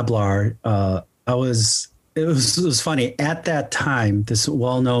company, Ablar, it was funny. At that time, this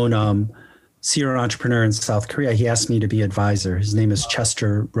well-known serial entrepreneur in South Korea, he asked me to be advisor. His name is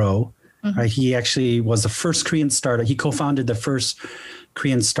Chester Rowe. Right? He actually was the first Korean startup. He co-founded the first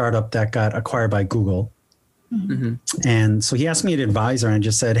Korean startup that got acquired by Google. And so he asked me to advisor and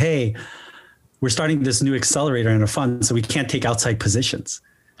just said, hey, we're starting this new accelerator in a fund, so we can't take outside positions.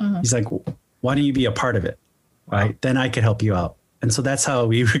 He's like, why don't you be a part of it? Right? Then I could help you out. And so that's how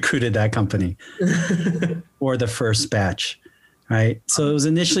we recruited that company for the first batch, right? So it was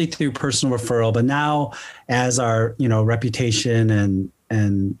initially through personal referral, but now as our, reputation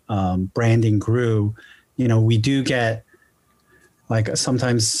and branding grew, we do get like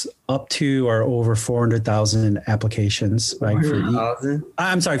sometimes up to or over 400,000 applications, right?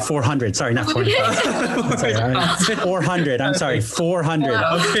 I'm sorry, 400. Sorry, not 400. 400. I'm sorry, 400.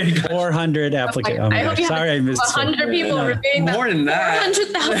 Okay, 400 applications. Sorry, I missed. 100 people reviewing that. More than that.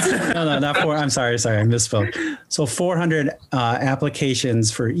 400,000. No, not 4. I'm sorry, I misspoke. So 400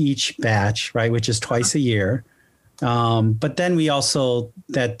 applications for each batch, right? Which is twice a year. But then we also,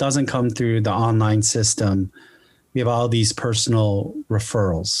 that doesn't come through the online system. We have all these personal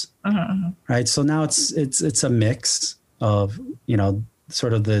referrals, right? So now it's a mix of,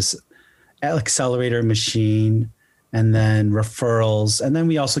 sort of this accelerator machine and then referrals. And then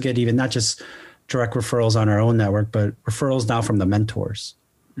we also get even not just direct referrals on our own network, but referrals now from the mentors.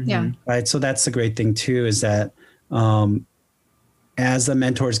 Yeah. Right. So that's the great thing too, is that as the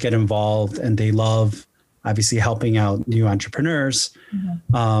mentors get involved and they love obviously helping out new entrepreneurs,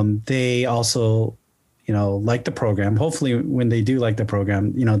 they also like the program. Hopefully when they do like the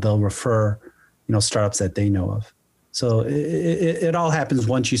program, they'll refer, startups that they know of. So it all happens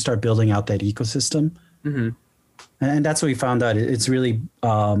once you start building out that ecosystem. And that's what we found out. It's really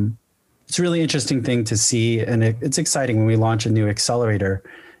interesting thing to see. And it's exciting when we launch a new accelerator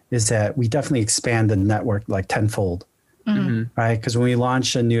is that we definitely expand the network like tenfold, right? Because when we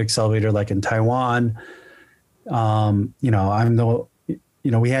launch a new accelerator, like in Taiwan, we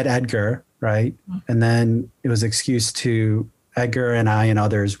had Edgar, right? And then it was excuse to Edgar and I and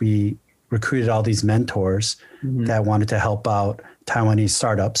others. We recruited all these mentors that wanted to help out Taiwanese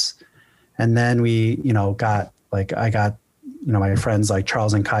startups. And then we, I got my friends like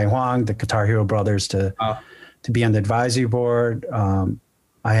Charles and Kai Huang, the Guitar Hero brothers to be on the advisory board.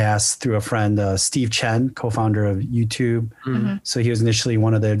 I asked through a friend, Steve Chen, co-founder of YouTube. So he was initially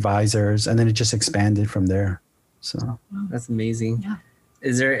one of the advisors and then it just expanded from there. So that's amazing. Yeah.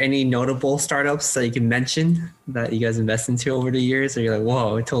 Is there any notable startups that you can mention that you guys invest into over the years? Or you're like,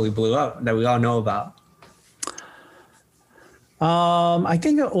 whoa, it totally blew up that we all know about? I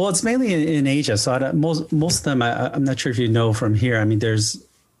think, it's mainly in Asia. So most of them, I'm not sure if you know from here. I mean, there's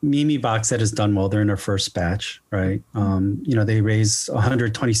Mimibox that has done well. They're in their first batch, right? They raised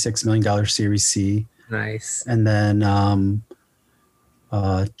 $126 million Series C. Nice. And then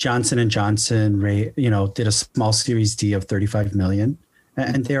Johnson & Johnson, did a small Series D of 35 million.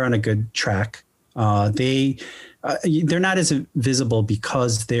 And they're on a good track. They're not as visible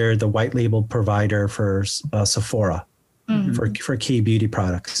because they're the white label provider for Sephora, for key beauty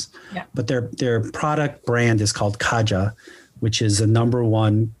products. Yeah. But their product brand is called Kaja, which is the number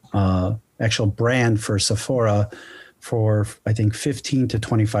one actual brand for Sephora for I think 15 to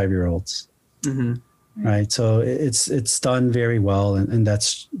 25-year-olds. Right. So it's done very well, and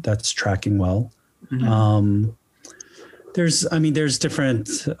that's tracking well. There's different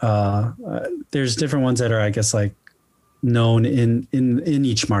ones that are, I guess, like known in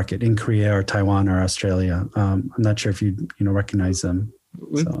each market, in Korea or Taiwan or Australia. I'm not sure if you recognize them.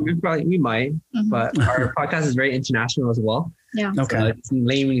 We might, but our podcast is very international as well. Yeah. Okay. So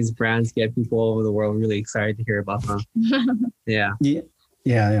naming these brands get people all over the world really excited to hear about them. Yeah.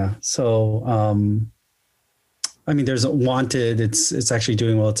 Yeah. So, there's Wanted. It's actually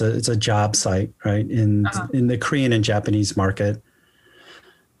doing well. It's a job site, right? In the Korean and Japanese market.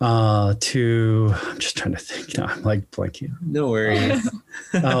 I'm just trying to think. I'm like blanking. No worries.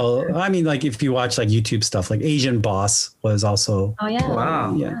 Like if you watch like YouTube stuff, like Asian Boss was also. Oh yeah.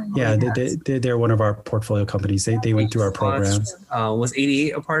 Wow. Yeah. They're one of our portfolio companies. They went through our program. Was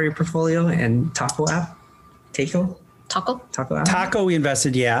 88 a part of your portfolio, and Taco app? Taco app? Taco we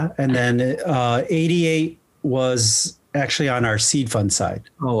invested, yeah. And then 88 was actually on our seed fund side.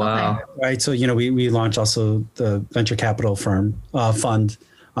 Oh, wow. Okay. Right. So, we launched also the venture capital fund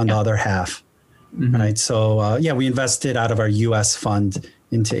on the other half. Mm-hmm. Right. So, we invested out of our US fund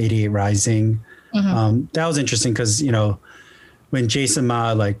into 88 Rising. Mm-hmm. That was interesting because, when Jason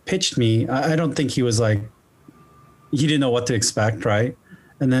Ma pitched me, I don't think he was he didn't know what to expect. Right.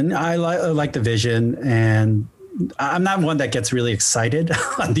 And then I like the vision, and I'm not one that gets really excited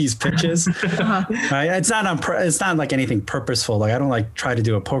on these pitches. Right? It's not like anything purposeful. I don't try to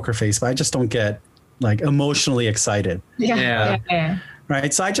do a poker face, but I just don't get emotionally excited. Yeah.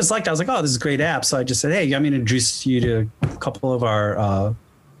 Right. So I was like, oh, this is a great app. So I just said, hey, I'm going to introduce you to a couple of our,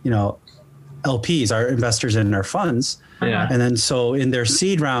 LPs, our investors in our funds. Yeah. And then so in their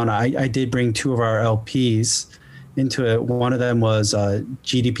seed round, I did bring two of our LPs into it. One of them was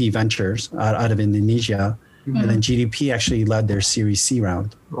GDP Ventures out of Indonesia. Mm-hmm. And then GDP actually led their Series C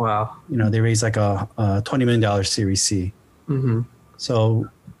round. Wow. They raised a $20 million Series C. Mm-hmm. So,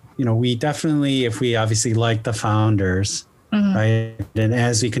 we definitely, if we obviously like the founders, mm-hmm. right, and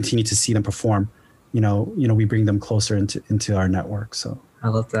as we continue to see them perform, we bring them closer into our network. So I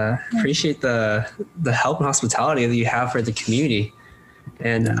love that. Appreciate the help and hospitality that you have for the community.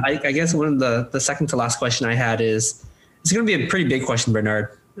 And I guess one of the second to last question I had is, it's going to be a pretty big question,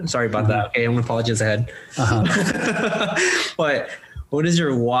 Bernard. Sorry about that. Okay, I'm going to apologize ahead. But what is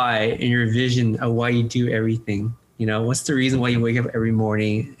your why and your vision of why you do everything? What's the reason why you wake up every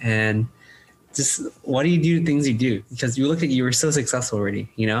morning, and just why do you do the things you do? Because you look at you were so successful already,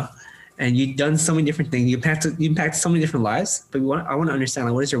 and you've done so many different things. You impact so many different lives. But I want to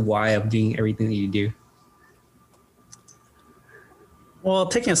understand, what is your why of doing everything that you do? Well,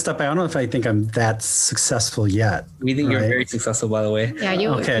 taking a step back, I don't know if I think I'm that successful yet. We think you're very successful, by the way. Yeah, you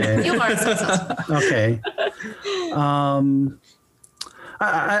are successful. Okay.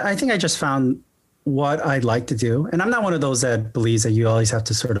 I think I just found what I'd like to do. And I'm not one of those that believes that you always have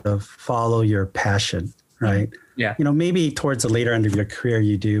to sort of follow your passion, right? Yeah. Maybe towards the later end of your career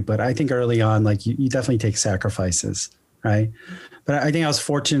you do, but I think early on, you definitely take sacrifices, right? But I think I was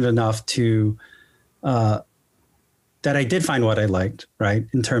fortunate enough to, that I did find what I liked, right?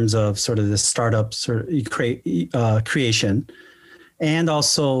 In terms of sort of the startup sort of creation. And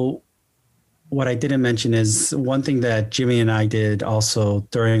also what I didn't mention is one thing that Jimmy and I did also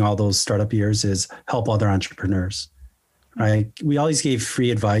during all those startup years is help other entrepreneurs, right? We always gave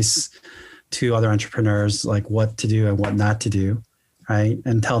free advice to other entrepreneurs, like what to do and what not to do, right?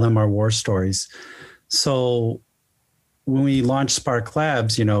 And tell them our war stories. So when we launched Spark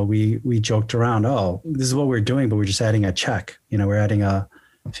Labs, we joked around, oh, this is what we're doing, but we're just adding a check. We're adding a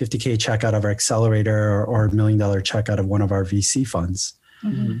 $50K check out of our accelerator or $1 million check out of one of our VC funds.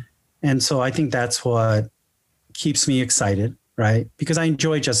 Mm-hmm. And so I think that's what keeps me excited, right? Because I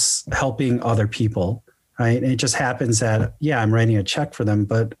enjoy just helping other people, right? And it just happens that, I'm writing a check for them,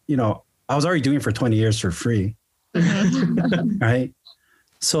 but, I was already doing it for 20 years for free, right?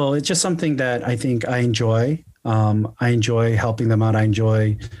 So it's just something that I think I enjoy. I enjoy helping them out. I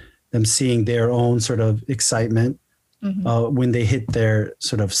enjoy them seeing their own sort of excitement when they hit their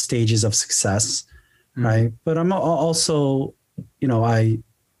sort of stages of success, right? But I'm also, I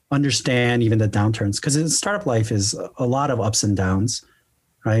understand even the downturns, because startup life is a lot of ups and downs,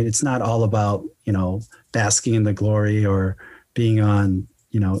 right? It's not all about, basking in the glory or being on,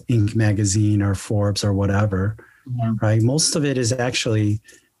 Inc. magazine or Forbes or whatever, right? Most of it is actually,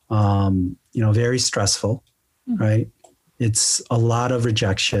 very stressful. Right. It's a lot of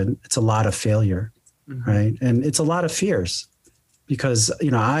rejection. It's a lot of failure. Right. And it's a lot of fears because,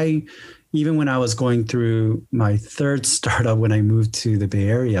 even when I was going through my third startup, when I moved to the Bay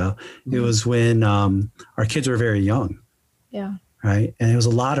Area, it was when our kids were very young. Yeah. Right. And it was a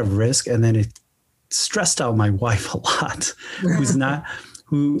lot of risk. And then it stressed out my wife a lot,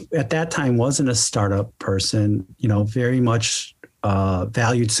 who at that time wasn't a startup person, very much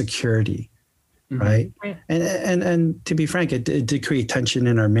valued security. Mm-hmm. Right. And to be frank, it did create tension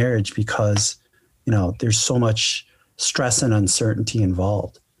in our marriage because, there's so much stress and uncertainty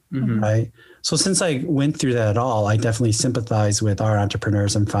involved. Mm-hmm. Right. So since I went through that all, I definitely sympathize with our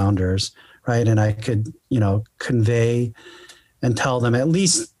entrepreneurs and founders. Right. And I could, convey and tell them at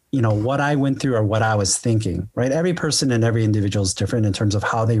least, what I went through or what I was thinking. Right. Every person and every individual is different in terms of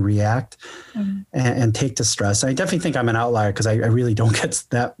how they react and take to stress. I definitely think I'm an outlier because I really don't get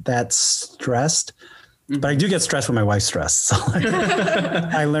that stressed. But I do get stressed when my wife's stressed. So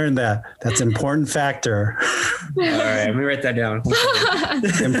I learned that's an important factor. All right, let me write that down.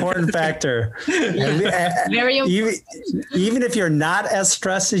 Important factor. Very important. Even if you're not as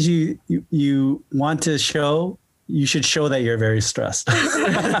stressed as you want to show, you should show that you're very stressed.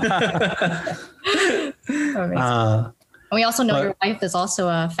 We also know your wife is also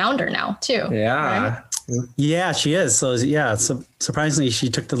a founder now too. Yeah. Right? Yeah, she is. So surprisingly, she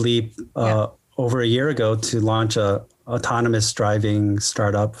took the leap over a year ago to launch a autonomous driving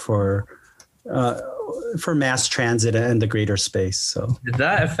startup for mass transit and the greater space. So did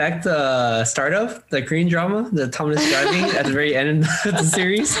that affect the startup, the Korean drama, the autonomous driving at the very end of the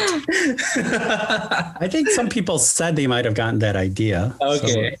series? I think some people said they might have gotten that idea. Okay.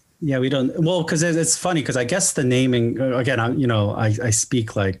 So, yeah, we don't. Well, because it's funny because I guess the naming again, I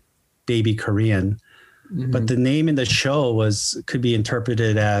speak like baby Korean. Mm-hmm. But the name in the show could be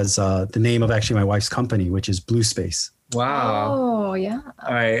interpreted as the name of actually my wife's company, which is Blue Space. Wow. Oh, yeah.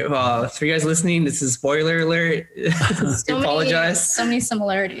 All right. Well, for you guys listening, this is spoiler alert. Apologize. So many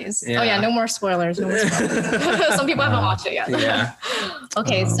similarities. Yeah. Oh, yeah. No more spoilers. Some people haven't watched it yet. Yeah.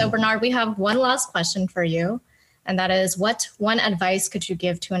 Okay. So, Bernard, we have one last question for you. And that is, what one advice could you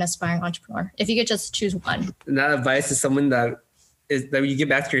give to an aspiring entrepreneur? If you could just choose one. And that advice is someone that you get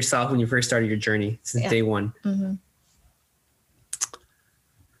back to yourself when you first started your journey since day one. Mm-hmm.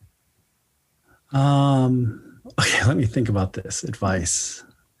 Okay, let me think about this. Advice.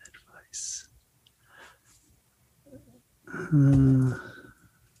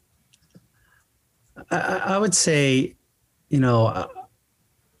 I would say,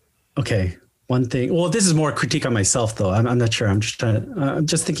 okay, one thing. Well, this is more critique on myself, though. I'm not sure. I'm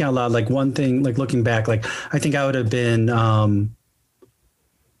just thinking out loud. Like one thing, like looking back, like I think I would have been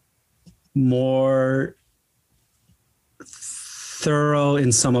more thorough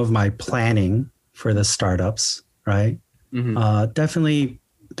in some of my planning for the startups, right? Mm-hmm. Definitely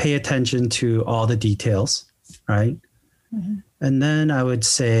pay attention to all the details, right? Mm-hmm. And then I would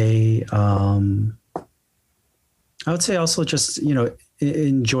say also just,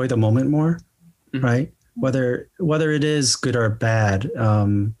 enjoy the moment more, mm-hmm. right? Whether it is good or bad,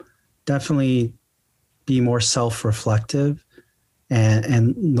 definitely be more self-reflective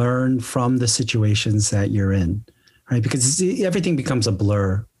and learn from the situations that you're in, right? Because everything becomes a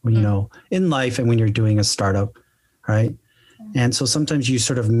blur when, in life and when you're doing a startup, right? And so sometimes you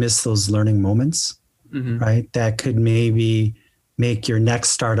sort of miss those learning moments, mm-hmm. right? That could maybe make your next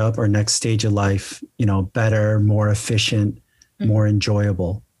startup or next stage of life, better, more efficient, mm-hmm. more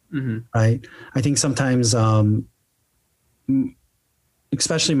enjoyable, mm-hmm. right? I think sometimes,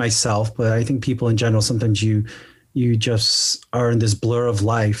 especially myself, but I think people in general, sometimes you just are in this blur of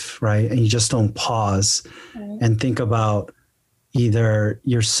life, right? And you just don't pause and think about either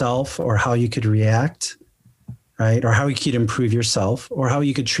yourself or how you could react, right? Or how you could improve yourself or how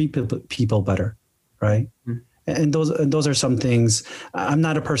you could treat people better, right? Mm-hmm. And those are some things. I'm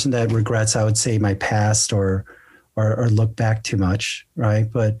not a person that regrets, I would say, my past or look back too much,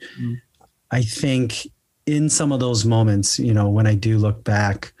 right? But mm-hmm. I think in some of those moments, when I do look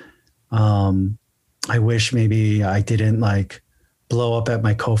back, I wish maybe I didn't blow up at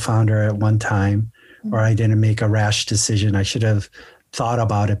my co-founder at one time, mm-hmm. or I didn't make a rash decision. I should have thought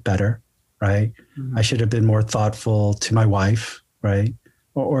about it better, right? Mm-hmm. I should have been more thoughtful to my wife, right?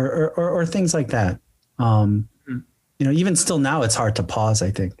 Or things like that. Even still now, it's hard to pause, I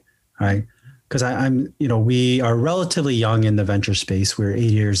think, right? Because I'm we are relatively young in the venture space. We're 8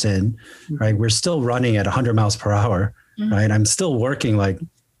 years in, mm-hmm. right? We're still running at 100 miles per hour, mm-hmm. right? I'm still working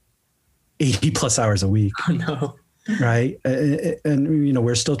 80 plus hours a week. Oh, no. Right. And,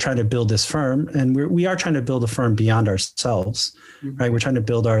 we're still trying to build this firm, and we are trying to build a firm beyond ourselves, mm-hmm. right? We're trying to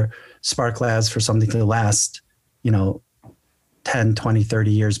build our Spark Labs for something to last, 10, 20,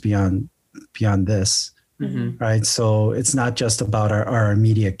 30 years beyond this. Mm-hmm. Right. So it's not just about our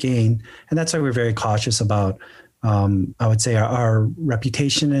immediate gain. And that's why we're very cautious about, I would say, our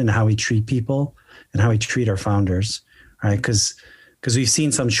reputation and how we treat people and how we treat our founders. Right. Because we've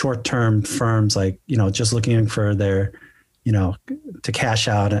seen some short-term firms just looking for their, to cash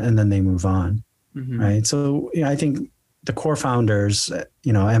out and then they move on. Mm-hmm. Right. So I think the core founders,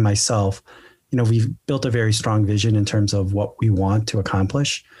 and myself, we've built a very strong vision in terms of what we want to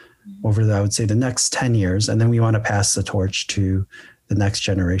accomplish over I would say the next 10 years. And then we want to pass the torch to the next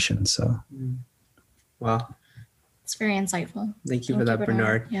generation. So. Wow. It's very insightful. Thank you for that,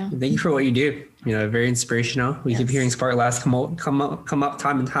 Bernard. Yeah. Thank you for what you do. Very inspirational. We keep hearing Spark Labs come up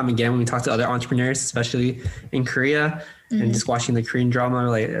time and time again when we talk to other entrepreneurs, especially in Korea. Mm-hmm. And just watching the Korean drama,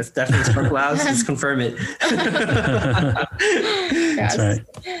 like, it's definitely Spark Labs. Just confirm it. Yes. That's right.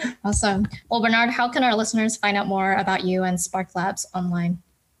 Awesome. Well, Bernard, how can our listeners find out more about you and Spark Labs online?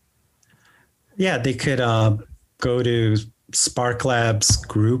 Yeah, they could go to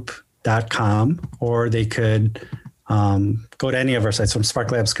sparklabsgroup.com, or they could go to any of our sites from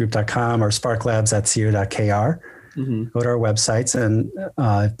sparklabsgroup.com or sparklabs@co.kr. Mm-hmm. Go to our websites, and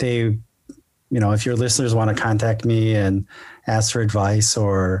if they, if your listeners want to contact me and ask for advice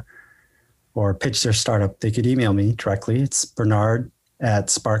or pitch their startup, they could email me directly. It's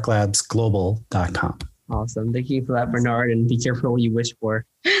bernard@sparklabsglobal.com. Awesome. Thank you for that, Bernard, and be careful what you wish for.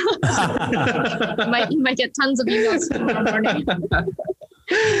 You might get tons of emails tomorrow morning.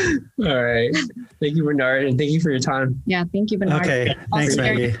 All right. Thank you, Bernard, and thank you for your time. Yeah, thank you, Bernard. Okay. Thanks,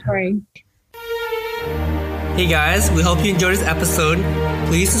 Maggie. Hey guys, we hope you enjoyed this episode.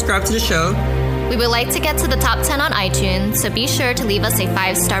 Please subscribe to the show. We would like to get to the top 10 on iTunes, so be sure to leave us a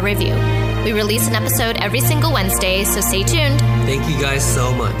 5-star review. We release an episode every single Wednesday, so stay tuned. Thank you guys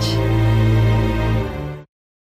so much.